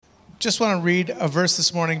just want to read a verse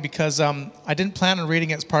this morning because I didn't plan on reading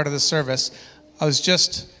it as part of the service.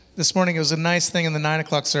 This morning it was a nice thing in the 9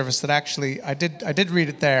 o'clock service that actually I did read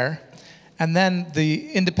it there. And then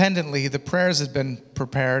independently, the prayers had been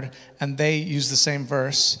prepared and they used the same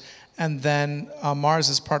verse. And then Mars,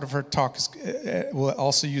 as part of her talk, will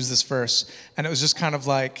also use this verse. And it was just kind of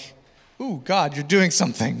like, ooh, God, you're doing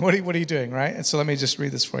something. What are you doing, right? And so let me just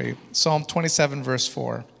read this for you. Psalm 27, verse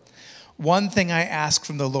 4. One thing I ask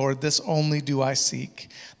from the Lord, this only do I seek,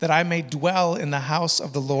 that I may dwell in the house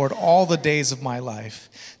of the Lord all the days of my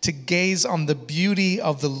life, to gaze on the beauty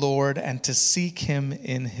of the Lord and to seek him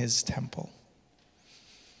in his temple.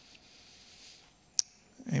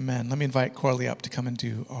 Amen. Let me invite Corley up to come and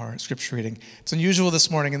do our scripture reading. It's unusual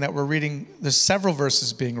this morning in that there's several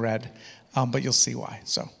verses being read, but you'll see why.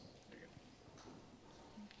 So.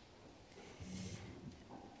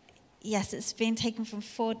 Yes, it's been taken from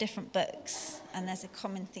 4 different books, and there's a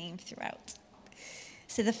common theme throughout.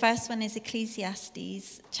 So the first one is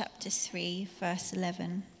Ecclesiastes chapter 3, verse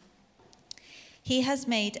 11. He has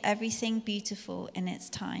made everything beautiful in its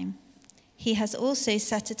time. He has also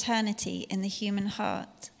set eternity in the human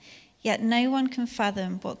heart, yet no one can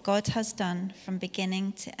fathom what God has done from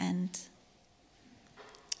beginning to end.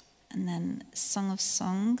 And then Song of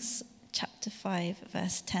Songs, chapter 5,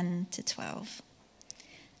 verse 10 to 12.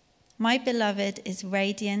 My beloved is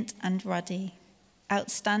radiant and ruddy,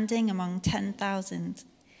 outstanding among 10,000.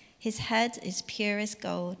 His head is pure as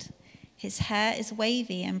gold. His hair is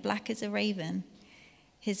wavy and black as a raven.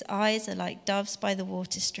 His eyes are like doves by the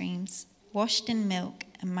water streams, washed in milk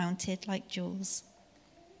and mounted like jewels.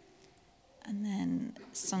 And then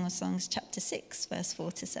Song of Songs, chapter 6, verse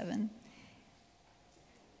 4 to 7.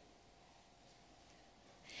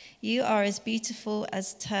 You are as beautiful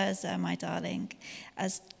as Tirzah, my darling,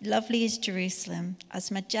 as lovely as Jerusalem,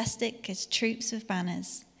 as majestic as troops with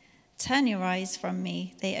banners. Turn your eyes from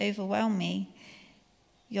me, they overwhelm me.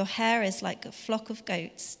 Your hair is like a flock of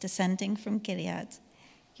goats descending from Gilead.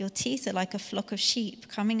 Your teeth are like a flock of sheep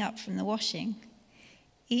coming up from the washing.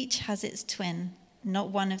 Each has its twin,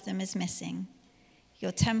 not one of them is missing.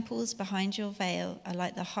 Your temples behind your veil are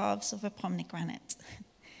like the halves of a pomegranate.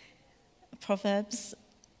 Proverbs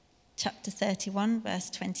chapter 31, verse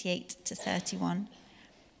 28 to 31.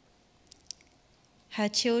 Her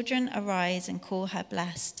children arise and call her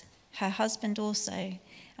blessed, her husband also,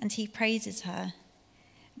 and he praises her.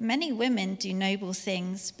 Many women do noble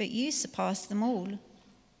things, but you surpass them all.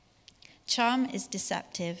 Charm is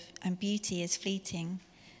deceptive and beauty is fleeting,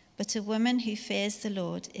 but a woman who fears the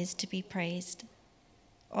Lord is to be praised.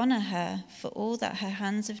 Honor her for all that her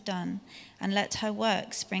hands have done, and let her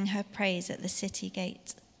works bring her praise at the city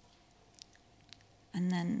gate. And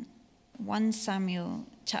then 1 Samuel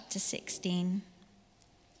chapter 16,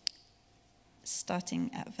 starting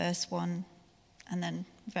at verse 1, and then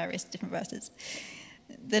various different verses.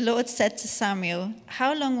 The Lord said to Samuel,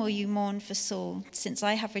 "How long will you mourn for Saul, since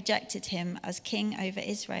I have rejected him as king over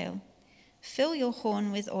Israel? Fill your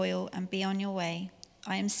horn with oil and be on your way.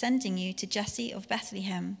 I am sending you to Jesse of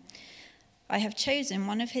Bethlehem. I have chosen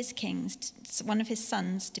one of his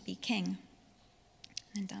sons to be king."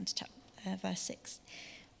 And then down to verse 6.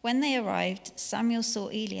 When they arrived, Samuel saw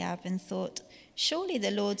Eliab and thought, "Surely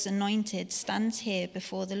the Lord's anointed stands here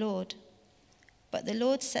before the Lord." But the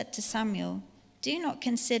Lord said to Samuel, "Do not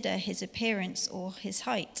consider his appearance or his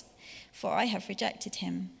height, for I have rejected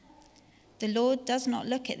him. The Lord does not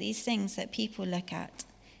look at these things that people look at.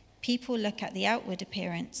 People look at the outward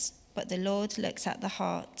appearance, but the Lord looks at the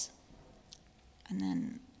heart." And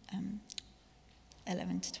then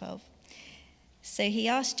 11 to 12. So he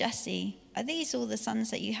asked Jesse, "Are these all the sons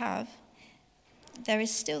that you have?" "There is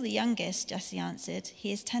still the youngest," Jesse answered.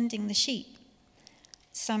 "He is tending the sheep."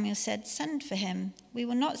 Samuel said, "Send for him. We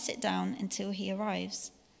will not sit down until he arrives."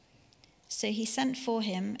 So he sent for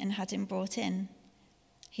him and had him brought in.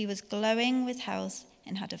 He was glowing with health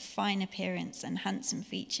and had a fine appearance and handsome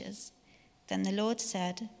features. Then the Lord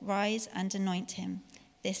said, "Rise and anoint him.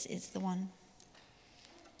 This is the one."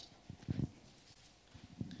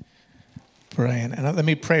 Brian, and let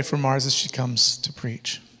me pray for Mars as she comes to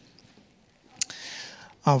preach.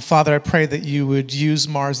 Father, I pray that you would use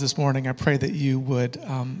Mars this morning. I pray that you would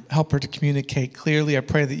help her to communicate clearly. I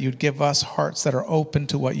pray that you'd give us hearts that are open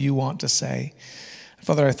to what you want to say.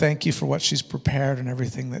 Father, I thank you for what she's prepared and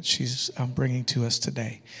everything that she's bringing to us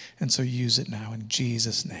today. And so use it now in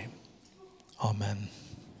Jesus' name. Amen.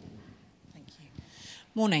 Thank you.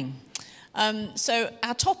 Morning. So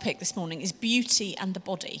our topic this morning is beauty and the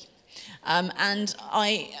body. And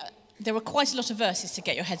I there are quite a lot of verses to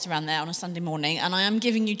get your heads around there on a Sunday morning, and I am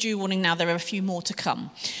giving you due warning now, there are a few more to come.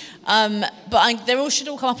 They all should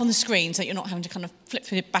all come up on the screen so that you're not having to kind of flip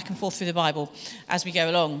through back and forth through the Bible as we go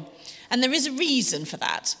along. And there is a reason for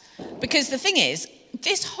that, because the thing is,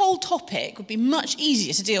 this whole topic would be much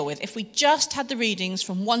easier to deal with if we just had the readings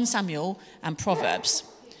from 1 Samuel and Proverbs.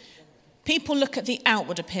 People look at the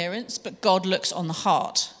outward appearance, but God looks on the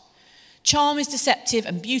heart. Charm is deceptive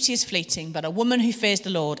and beauty is fleeting, but a woman who fears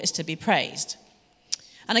the Lord is to be praised.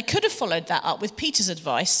 And I could have followed that up with Peter's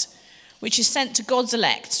advice, which is sent to God's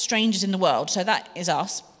elect, strangers in the world. So that is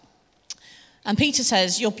us. And Peter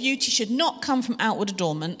says, your beauty should not come from outward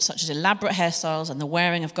adornment, such as elaborate hairstyles and the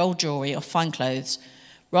wearing of gold jewelry or fine clothes.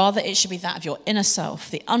 Rather, it should be that of your inner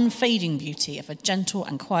self, the unfading beauty of a gentle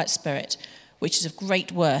and quiet spirit, which is of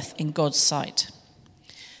great worth in God's sight.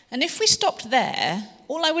 And if we stopped there,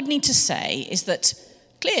 all I would need to say is that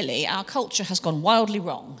clearly our culture has gone wildly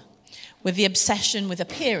wrong with the obsession with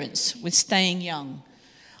appearance, with staying young.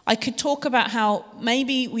 I could talk about how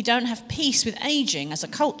maybe we don't have peace with aging as a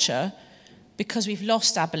culture because we've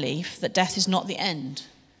lost our belief that death is not the end.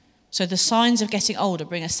 So the signs of getting older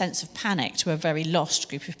bring a sense of panic to a very lost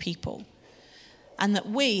group of people. And that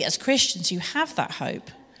we, as Christians who have that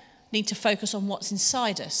hope, need to focus on what's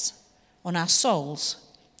inside us, on our souls,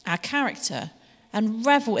 our character, and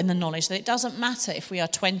revel in the knowledge that it doesn't matter if we are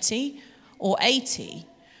 20 or 80,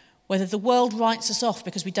 whether the world writes us off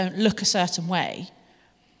because we don't look a certain way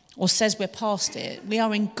or says we're past it. We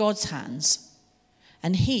are in God's hands,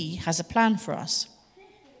 and he has a plan for us.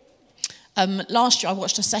 Last year I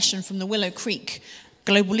watched a session from the Willow Creek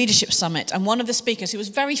Global Leadership Summit, and one of the speakers, who was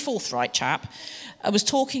a very forthright chap, was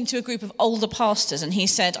talking to a group of older pastors, and he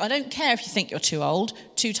said, I don't care if you think you're too old,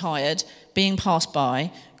 too tired, being passed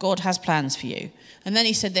by, God has plans for you. And then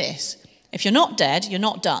he said this, if you're not dead, you're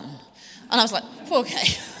not done. And I was like,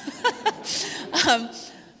 okay.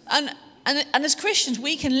 And as Christians,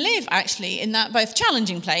 we can live actually in that both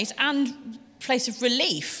challenging place and place of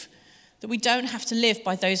relief, that we don't have to live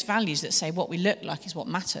by those values that say what we look like is what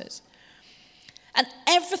matters. And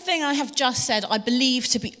everything I have just said, I believe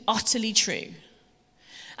to be utterly true.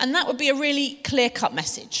 And that would be a really clear-cut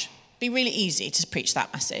message. Be really easy to preach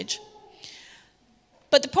that message.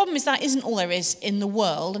 But the problem is that isn't all there is in the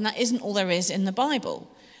world, and that isn't all there is in the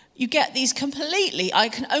Bible. You get these completely, I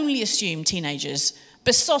can only assume teenagers,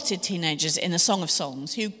 besotted teenagers in the Song of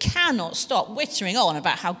Songs who cannot stop whittering on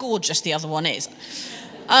about how gorgeous the other one is.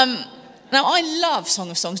 Now, I love Song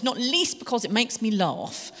of Songs, not least because it makes me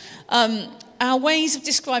laugh. Our ways of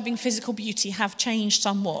describing physical beauty have changed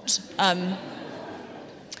somewhat.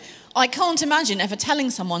 I can't imagine ever telling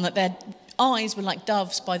someone that their eyes were like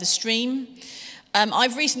doves by the stream.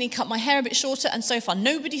 I've recently cut my hair a bit shorter, and so far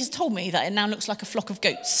nobody has told me that it now looks like a flock of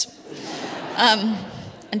goats.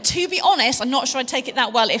 And to be honest, I'm not sure I'd take it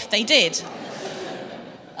that well if they did.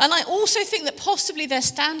 And I also think that possibly their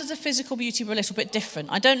standards of physical beauty were a little bit different.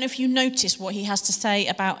 I don't know if you noticed what he has to say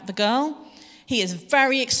about the girl. He is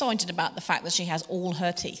very excited about the fact that she has all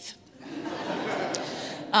her teeth.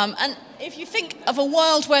 And if you think of a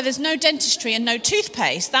world where there's no dentistry and no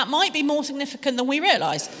toothpaste, that might be more significant than we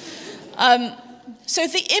realise. So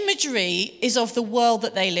the imagery is of the world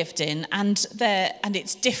that they lived in, and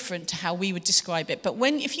it's different to how we would describe it. But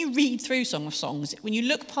if you read through Song of Songs, when you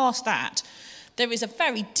look past that, there is a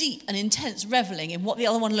very deep and intense revelling in what the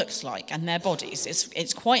other one looks like and their bodies.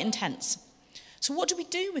 It's quite intense. So what do we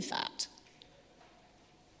do with that?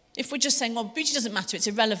 If we're just saying, well, beauty doesn't matter, it's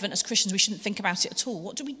irrelevant, as Christians we shouldn't think about it at all,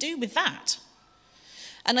 what do we do with that?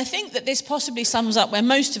 And I think that this possibly sums up where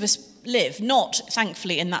most of us live, not,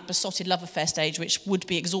 thankfully, in that besotted love affair stage, which would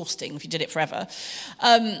be exhausting if you did it forever,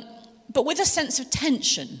 but with a sense of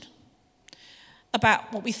tension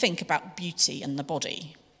about what we think about beauty and the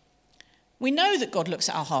body. We know that God looks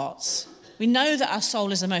at our hearts. We know that our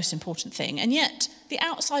soul is the most important thing, and yet the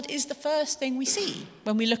outside is the first thing we see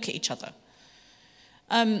when we look at each other.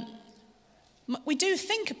 We do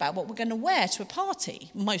think about what we're going to wear to a party,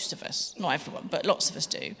 most of us, not everyone, but lots of us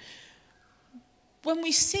do. When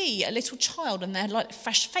we see a little child and their like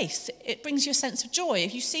fresh face, it brings you a sense of joy.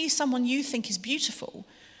 If you see someone you think is beautiful,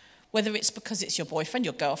 whether it's because it's your boyfriend,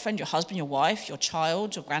 your girlfriend, your husband, your wife, your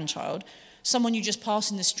child, your grandchild, someone you just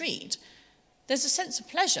pass in the street, there's a sense of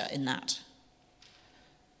pleasure in that.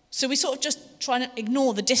 So we sort of just try and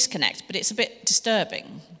ignore the disconnect, but it's a bit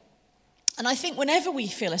disturbing. And I think whenever we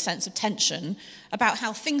feel a sense of tension about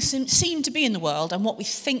how things seem to be in the world and what we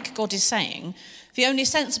think God is saying, the only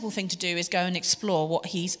sensible thing to do is go and explore what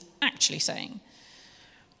he's actually saying.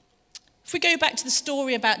 If we go back to the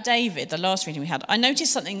story about David, the last reading we had, I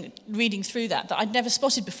noticed something reading through that I'd never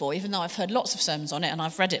spotted before, even though I've heard lots of sermons on it and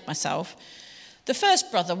I've read it myself. The first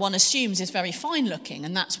brother, one assumes, is very fine looking,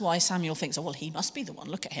 and that's why Samuel thinks, oh, well, he must be the one.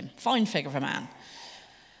 Look at him. Fine figure of a man.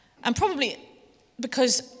 And probably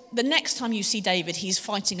because the next time you see David, he's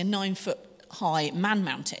fighting a 9-foot-high man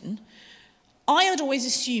mountain. I had always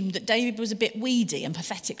assumed that David was a bit weedy and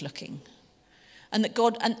pathetic looking, and that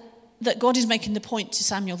God is making the point to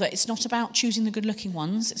Samuel that it's not about choosing the good-looking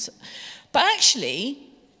ones. But actually,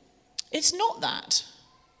 it's not that.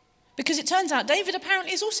 Because it turns out David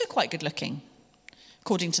apparently is also quite good-looking,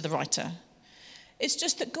 according to the writer. It's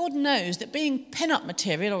just that God knows that being pin-up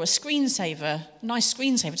material or a screensaver, nice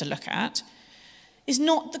screensaver to look at, is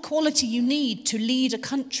not the quality you need to lead a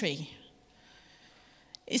country.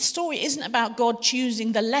 His story isn't about God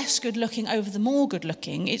choosing the less good-looking over the more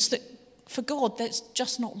good-looking. It's that for God, that's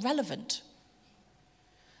just not relevant.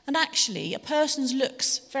 And actually, a person's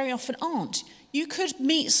looks very often aren't. You could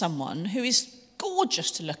meet someone who is gorgeous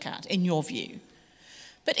to look at, in your view.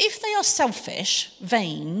 But if they are selfish,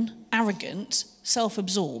 vain, arrogant,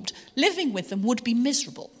 self-absorbed, living with them would be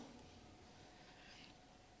miserable.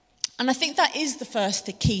 And I think that is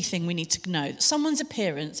the key thing we need to know, that someone's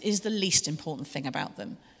appearance is the least important thing about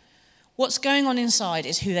them. What's going on inside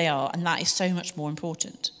is who they are, and that is so much more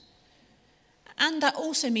important. And that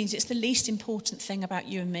also means it's the least important thing about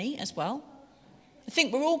you and me as well. I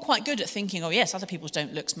think we're all quite good at thinking, oh yes, other people's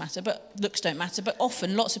looks don't matter, but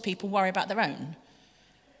often lots of people worry about their own.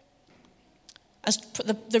 As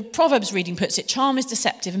the Proverbs reading puts it, charm is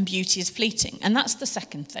deceptive and beauty is fleeting. And that's the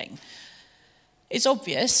second thing. It's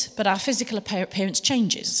obvious, but our physical appearance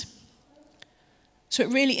changes. So it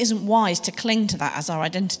really isn't wise to cling to that as our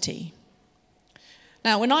identity.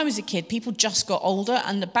 Now, when I was a kid, people just got older,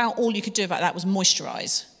 and about all you could do about that was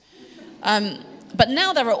moisturise. But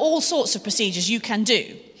now there are all sorts of procedures you can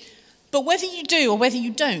do. But whether you do or whether you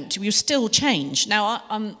don't, you will still change. Now,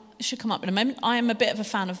 it should come up in a moment. I am a bit of a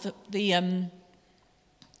fan of the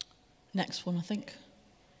next one, I think.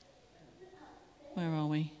 Where are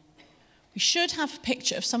we? We should have a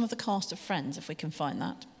picture of some of the cast of Friends, if we can find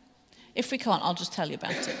that. If we can't, I'll just tell you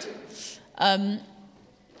about it.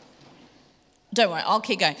 Don't worry, I'll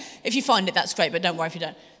keep going. If you find it, that's great, but don't worry if you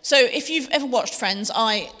don't. So if you've ever watched Friends,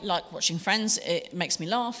 I like watching Friends. It makes me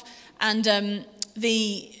laugh. And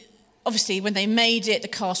obviously, when they made it, the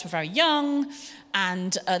cast were very young,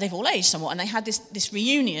 and they've all aged somewhat. And they had this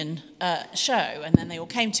reunion show, and then they all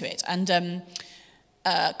came to it. And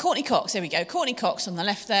Courtney Cox, there we go. Courtney Cox on the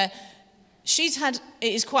left there. She's had,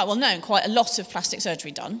 it is quite well known, quite a lot of plastic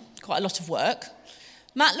surgery done, quite a lot of work.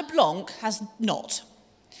 Matt LeBlanc has not.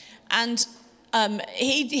 And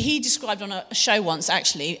he described on a show once,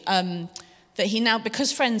 actually, that he now,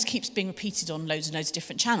 because Friends keeps being repeated on loads and loads of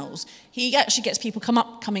different channels, he actually gets people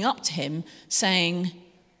coming up to him saying,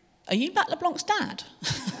 "Are you Matt LeBlanc's dad?"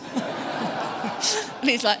 And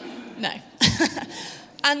he's like, "No."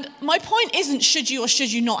 And my point isn't should you or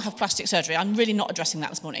should you not have plastic surgery. I'm really not addressing that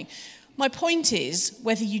this morning. My point is,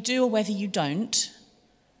 whether you do or whether you don't,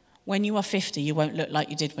 when you are 50, you won't look like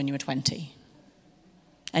you did when you were 20.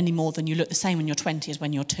 Any more than you look the same when you're 20 as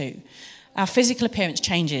when you're 2. Our physical appearance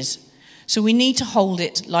changes, so we need to hold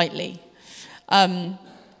it lightly. And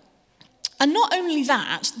not only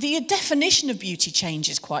that, the definition of beauty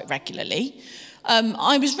changes quite regularly.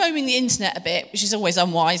 I was roaming the internet a bit, which is always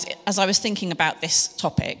unwise, as I was thinking about this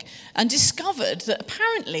topic, and discovered that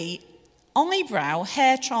apparently eyebrow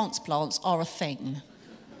hair transplants are a thing.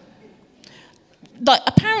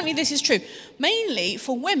 Apparently this is true, mainly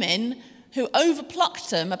for women who overplucked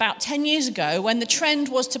them about 10 years ago when the trend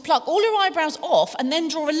was to pluck all your eyebrows off and then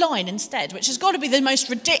draw a line instead, which has got to be the most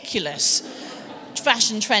ridiculous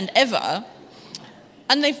fashion trend ever.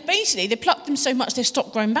 And they plucked them so much they've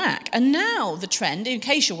stopped growing back. And now the trend, in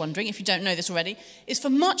case you're wondering, if you don't know this already, is for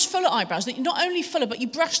much fuller eyebrows, that you're not only fuller, but you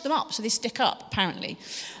brush them up so they stick up, apparently.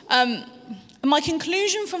 And my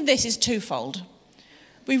conclusion from this is twofold.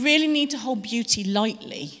 We really need to hold beauty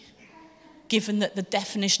lightly, given that the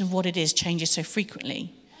definition of what it is changes so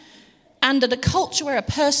frequently. And that a culture where a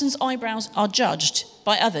person's eyebrows are judged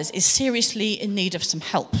by others is seriously in need of some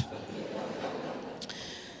help.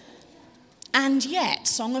 And yet,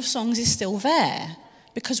 Song of Songs is still there,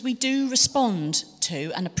 because we do respond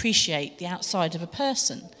to and appreciate the outside of a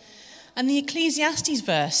person. And the Ecclesiastes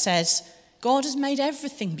verse says, God has made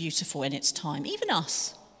everything beautiful in its time, even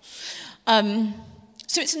us.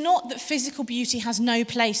 So it's not that physical beauty has no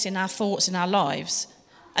place in our thoughts, in our lives.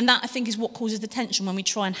 And that, I think, is what causes the tension when we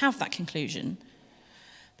try and have that conclusion.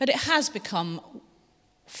 But it has become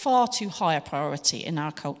far too high a priority in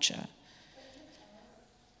our culture.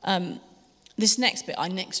 This next bit I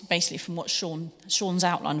nicked basically from what Sean's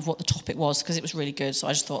outline of what the topic was, because it was really good, so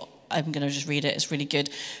I just thought I'm going to just read it. It's really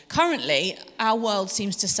good. Currently, our world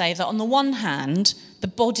seems to say that on the one hand, the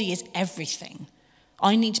body is everything.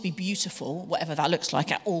 I need to be beautiful, whatever that looks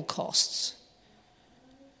like, at all costs.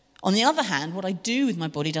 On the other hand, what I do with my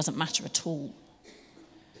body doesn't matter at all.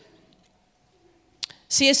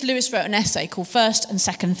 C.S. Lewis wrote an essay called First and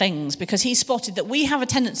Second Things, because he spotted that we have a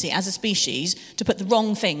tendency as a species to put the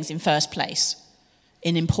wrong things in first place,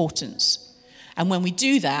 in importance. And when we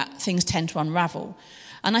do that, things tend to unravel.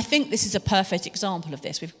 And I think this is a perfect example of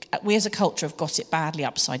this. We as a culture have got it badly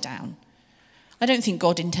upside down. I don't think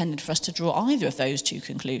God intended for us to draw either of those two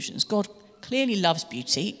conclusions. God clearly loves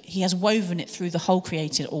beauty. He has woven it through the whole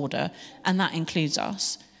created order, and that includes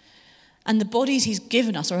us. And the bodies he's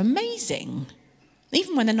given us are amazing.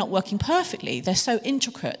 Even when they're not working perfectly, they're so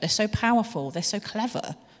intricate, they're so powerful, they're so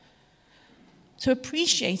clever. So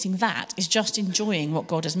appreciating that is just enjoying what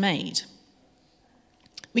God has made.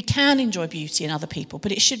 We can enjoy beauty in other people,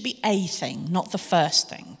 but it should be a thing, not the first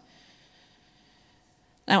thing.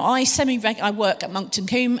 Now, I work at Monkton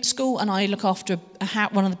Combe School, and I look after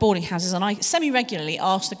one of the boarding houses, and I semi-regularly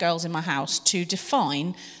ask the girls in my house to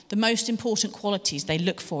define the most important qualities they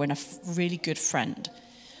look for in a really good friend.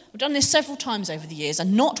 I've done this several times over the years,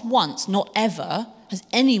 and not once, not ever, has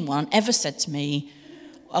anyone ever said to me,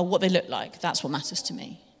 oh, what they look like, that's what matters to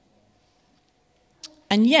me.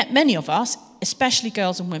 And yet many of us, especially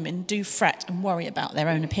girls and women, do fret and worry about their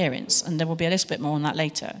own appearance, and there will be a little bit more on that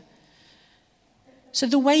later. So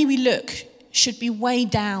the way we look should be way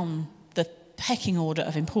down the pecking order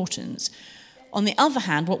of importance. On the other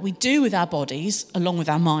hand, what we do with our bodies, along with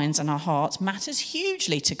our minds and our hearts, matters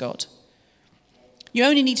hugely to God. You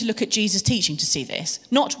only need to look at Jesus' teaching to see this.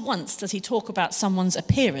 Not once does he talk about someone's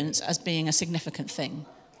appearance as being a significant thing.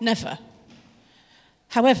 Never.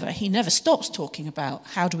 However, he never stops talking about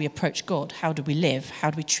how do we approach God, how do we live, how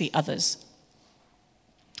do we treat others.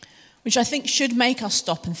 Which I think should make us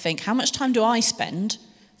stop and think, how much time do I spend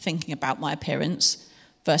thinking about my appearance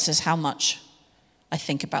versus how much I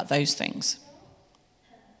think about those things?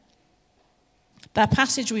 That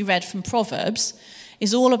passage we read from Proverbs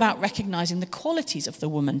is all about recognizing the qualities of the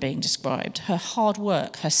woman being described, her hard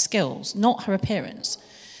work, her skills, not her appearance.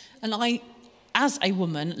 And I, as a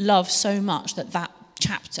woman, love so much that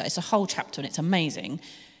chapter, it's a whole chapter and it's amazing,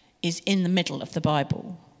 is in the middle of the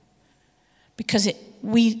Bible. Because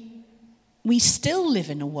we still live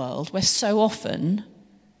in a world where so often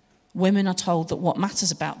women are told that what matters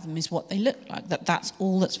about them is what they look like, that's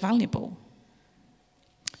all that's valuable.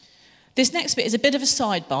 This next bit is a bit of a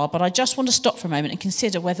sidebar, but I just want to stop for a moment and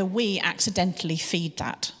consider whether we accidentally feed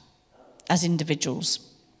that as individuals.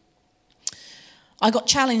 I got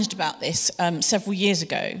challenged about this several years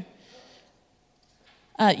ago.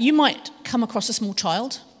 You might come across a small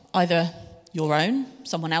child, either your own,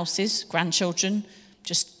 someone else's, grandchildren,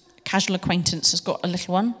 just a casual acquaintance has got a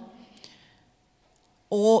little one.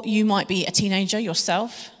 Or you might be a teenager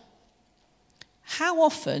yourself. How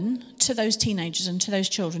often to those teenagers and to those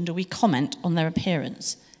children do we comment on their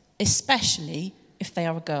appearance, especially if they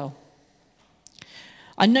are a girl?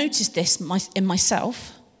 I noticed this in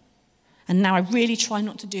myself, and now I really try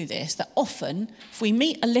not to do this, that often if we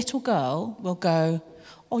meet a little girl, we'll go,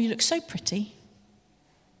 oh, you look so pretty.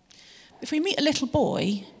 If we meet a little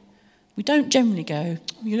boy, we don't generally go,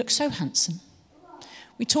 oh, you look so handsome.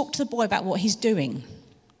 We talk to the boy about what he's doing.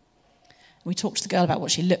 We talk to the girl about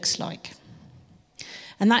what she looks like.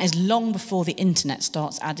 And that is long before the internet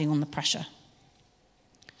starts adding on the pressure.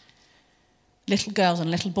 Little girls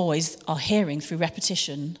and little boys are hearing through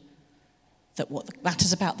repetition that what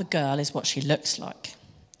matters about the girl is what she looks like.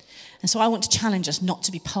 And so I want to challenge us not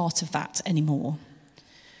to be part of that anymore.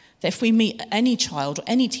 That if we meet any child or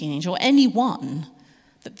any teenager or anyone,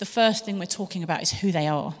 that the first thing we're talking about is who they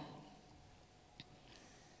are.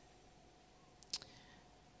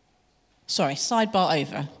 Sorry, sidebar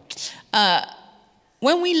over.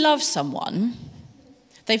 When we love someone,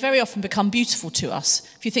 they very often become beautiful to us.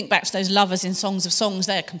 If you think back to those lovers in Songs of Songs,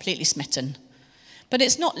 they're completely smitten. But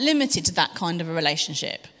it's not limited to that kind of a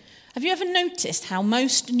relationship. Have you ever noticed how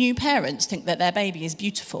most new parents think that their baby is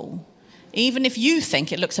beautiful, even if you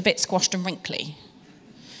think it looks a bit squashed and wrinkly?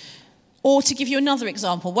 Or to give you another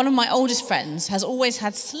example, one of my oldest friends has always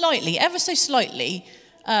had slightly, ever so slightly,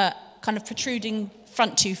 kind of protruding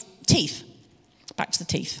front teeth. Back to the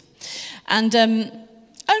teeth. And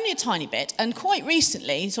only a tiny bit. And quite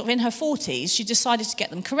recently, sort of in her 40s, she decided to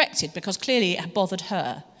get them corrected because clearly it had bothered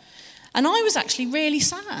her. And I was actually really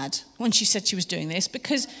sad when she said she was doing this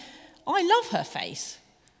because I love her face.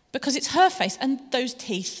 Because it's her face and those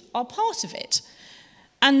teeth are part of it.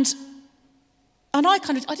 And And I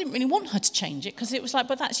didn't really want her to change it because it was like,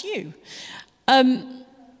 but that's you.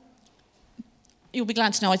 You'll be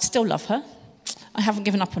glad to know I still love her. I haven't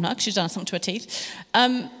given up on her because she's done something to her teeth.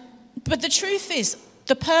 But the truth is,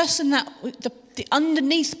 the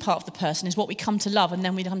underneath part of the person is what we come to love, and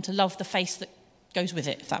then we come to love the face that goes with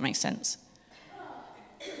it, if that makes sense.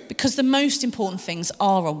 Because the most important things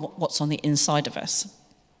are what's on the inside of us.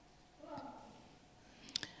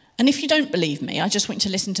 And if you don't believe me, I just want you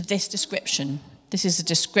to listen to this description. This is a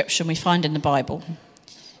description we find in the Bible.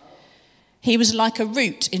 He was like a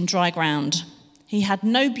root in dry ground. He had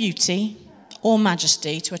no beauty or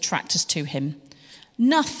majesty to attract us to him.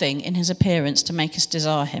 Nothing in his appearance to make us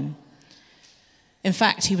desire him. In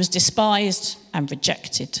fact, he was despised and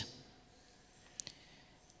rejected.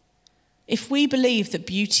 If we believe that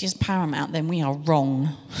beauty is paramount, then we are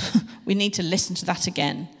wrong. We need to listen to that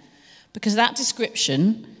again. Because that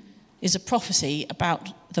description is a prophecy about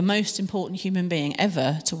the most important human being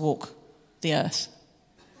ever to walk the earth.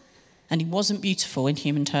 And he wasn't beautiful in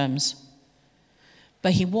human terms.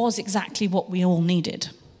 But he was exactly what we all needed.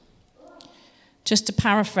 Just to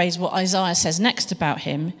paraphrase what Isaiah says next about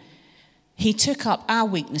him, he took up our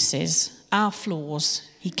weaknesses, our flaws.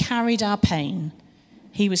 He carried our pain.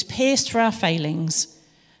 He was pierced for our failings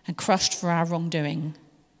and crushed for our wrongdoing.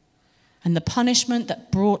 And the punishment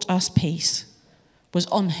that brought us peace was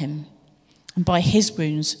on him. And by his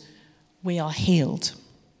wounds, we are healed.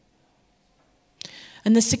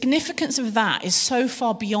 And the significance of that is so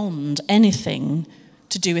far beyond anything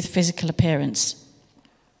to do with physical appearance.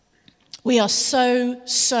 We are so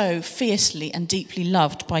fiercely and deeply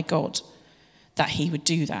loved by God that he would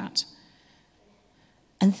do that.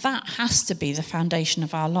 And that has to be the foundation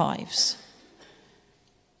of our lives.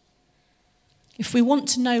 If we want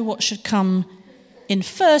to know what should come in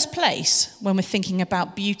first place when we're thinking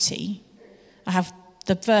about beauty, I have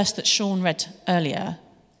the verse that Sean read earlier,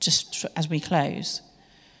 just as we close.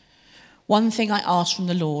 One thing I ask from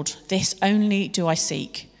the Lord, this only do I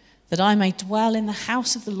seek, that I may dwell in the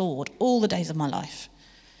house of the Lord all the days of my life,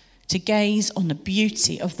 to gaze on the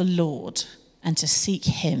beauty of the Lord and to seek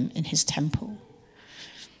him in his temple.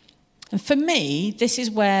 And for me, this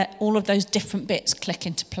is where all of those different bits click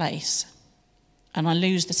into place, and I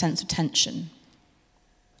lose the sense of tension.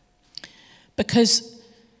 Because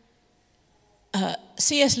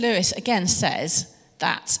C.S. Lewis again says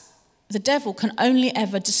that the devil can only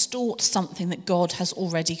ever distort something that God has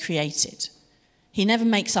already created. He never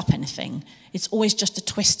makes up anything. It's always just a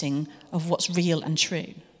twisting of what's real and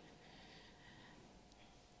true.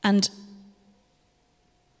 And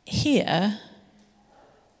here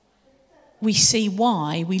we see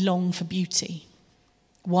why we long for beauty,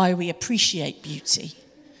 why we appreciate beauty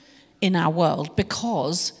in our world,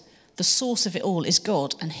 because the source of it all is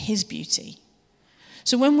God and his beauty.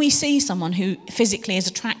 So when we see someone who physically is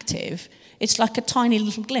attractive, it's like a tiny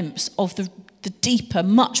little glimpse of the deeper,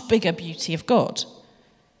 much bigger beauty of God.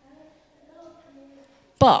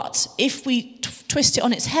 But if we twist it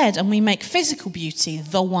on its head and we make physical beauty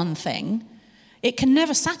the one thing, it can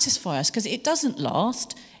never satisfy us because it doesn't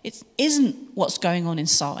last, it isn't what's going on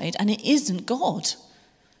inside, and it isn't God.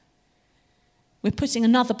 We're putting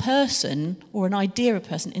another person or an idea of a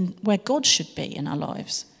person in where God should be in our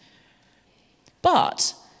lives.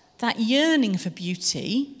 But that yearning for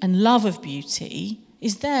beauty and love of beauty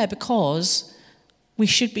is there because we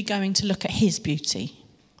should be going to look at his beauty.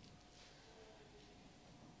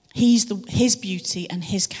 His beauty and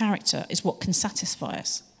his character is what can satisfy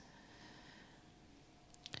us.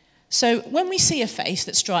 So when we see a face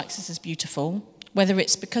that strikes us as beautiful, whether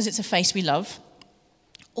it's because it's a face we love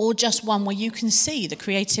or just one where you can see the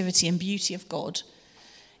creativity and beauty of God,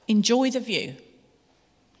 enjoy the view.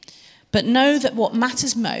 But know that what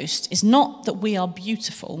matters most is not that we are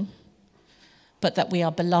beautiful, but that we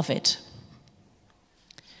are beloved.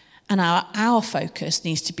 And our focus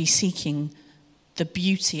needs to be seeking the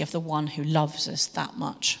beauty of the one who loves us that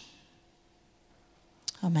much.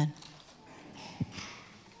 Amen.